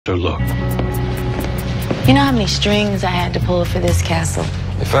Look. You know how many strings I had to pull for this castle?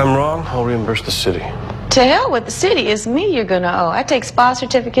 If I'm wrong, I'll reimburse the city. To hell with the city. It's me you're gonna owe. I take spa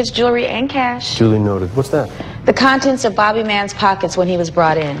certificates, jewelry, and cash. Duly noted. What's that? The contents of Bobby Mann's pockets when he was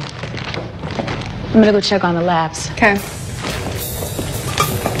brought in. I'm gonna go check on the labs. Okay.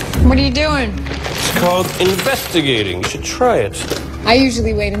 What are you doing? It's called investigating. You should try it. I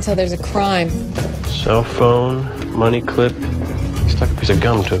usually wait until there's a crime. Cell phone, money clip. He stuck a piece of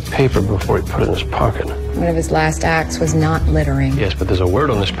gum to a paper before he put it in his pocket. One of his last acts was not littering. Yes, but there's a word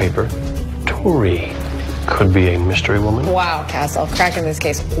on this paper. Tori. Could be a mystery woman. Wow, Castle, cracking this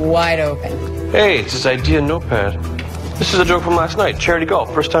case wide open. Hey, it's his idea notepad. This is a joke from last night. Charity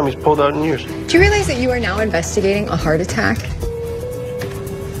golf. First time he's pulled out in years. Do you realize that you are now investigating a heart attack?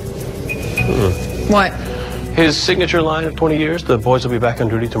 What? His signature line of 20 years, the boys will be back on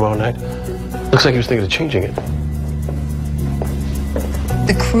duty tomorrow night. Looks like he was thinking of changing it.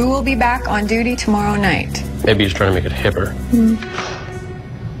 The crew will be back on duty tomorrow night. Maybe he's trying to make it hipper.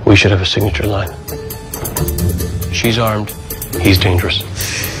 We should have a signature line. She's armed, he's dangerous.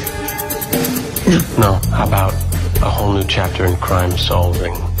 No, how about a whole new chapter in crime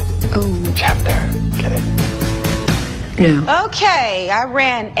solving? Oh. Chapter, get it? No. Okay, I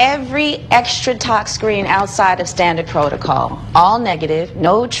ran every extra tox screen outside of standard protocol. All negative,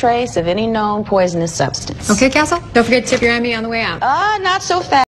 no trace of any known poisonous substance. Okay, Castle, don't forget to tip your Emmy on the way out. Not so fast.